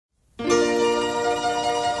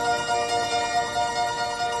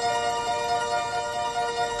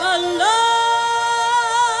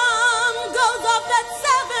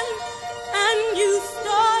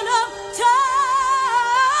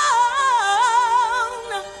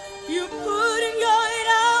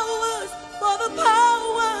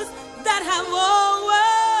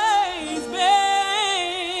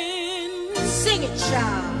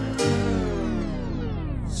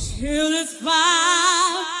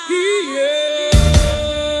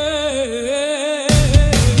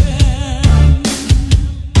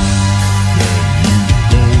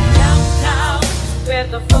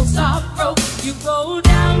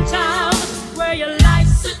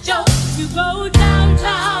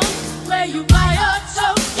downtown where you buy your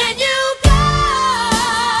toast. Can you go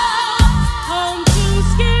home to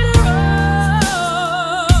Skid Row?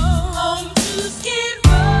 Home to Skid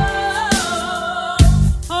Row.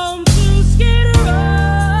 Home to Skid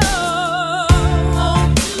Row.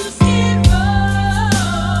 Home to Skid Row.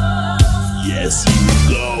 Yes,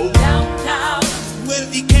 you go Downtown where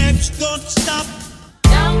the cabs don't stop,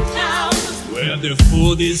 downtown where the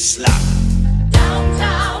food is slop.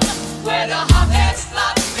 downtown where the hopheads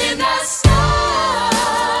flop in the snow.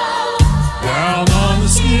 Down on the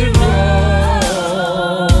Skid Row.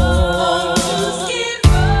 Home to Skid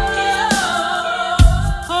Row.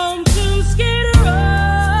 Home to Skid Row.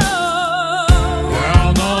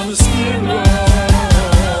 Down on the Skid Row.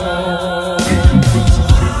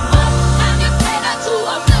 Time you cater to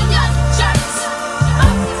a million jerks.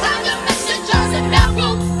 Time your messengers and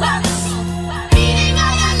mailroom clerks. Eating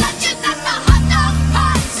all your lunches at the hot dog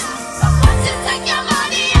carts. Once you take your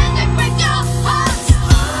money and they break your heart.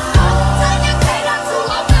 Time you cater to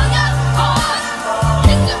a million whores.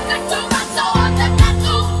 It's a flex to run so on the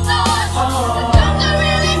tattoo floors. The jobs are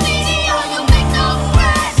really needy or you make no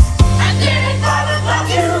bread. And then it's all the love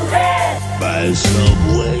you had. By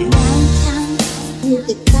Subway. Downtown, where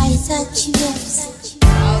the guys are chips,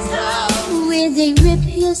 where they rip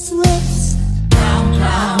your slips,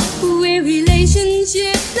 where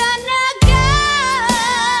relationships are not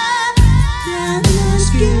good. Down on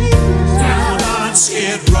Skid Row. Down on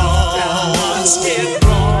Skid Row. Down on Skid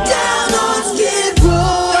Row. Down on Skid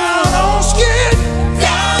Row. Down on Skid.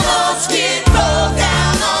 Down on Skid Row.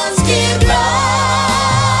 Down on Skid Row.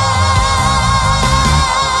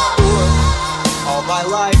 All my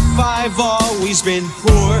life I've always been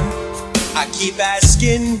poor. I keep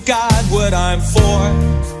asking God what I'm for,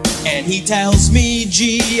 and he tells me,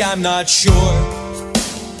 gee, I'm not sure.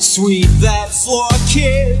 Sweep that floor,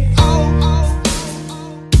 kid.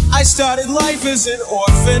 I started life as an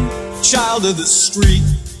orphan, child of the street,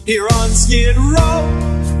 here on Skid Row.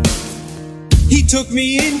 He took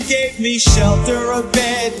me in, gave me shelter, a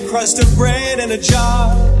bed, crust of bread and a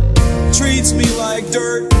job. Treats me like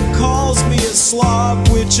dirt, calls me a slob,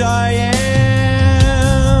 which I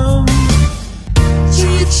am.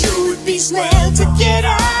 It would be swell to get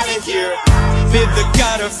out of here, bid the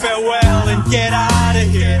gutter farewell and get out of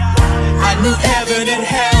here. I knew heaven and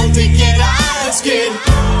hell to get out of Skid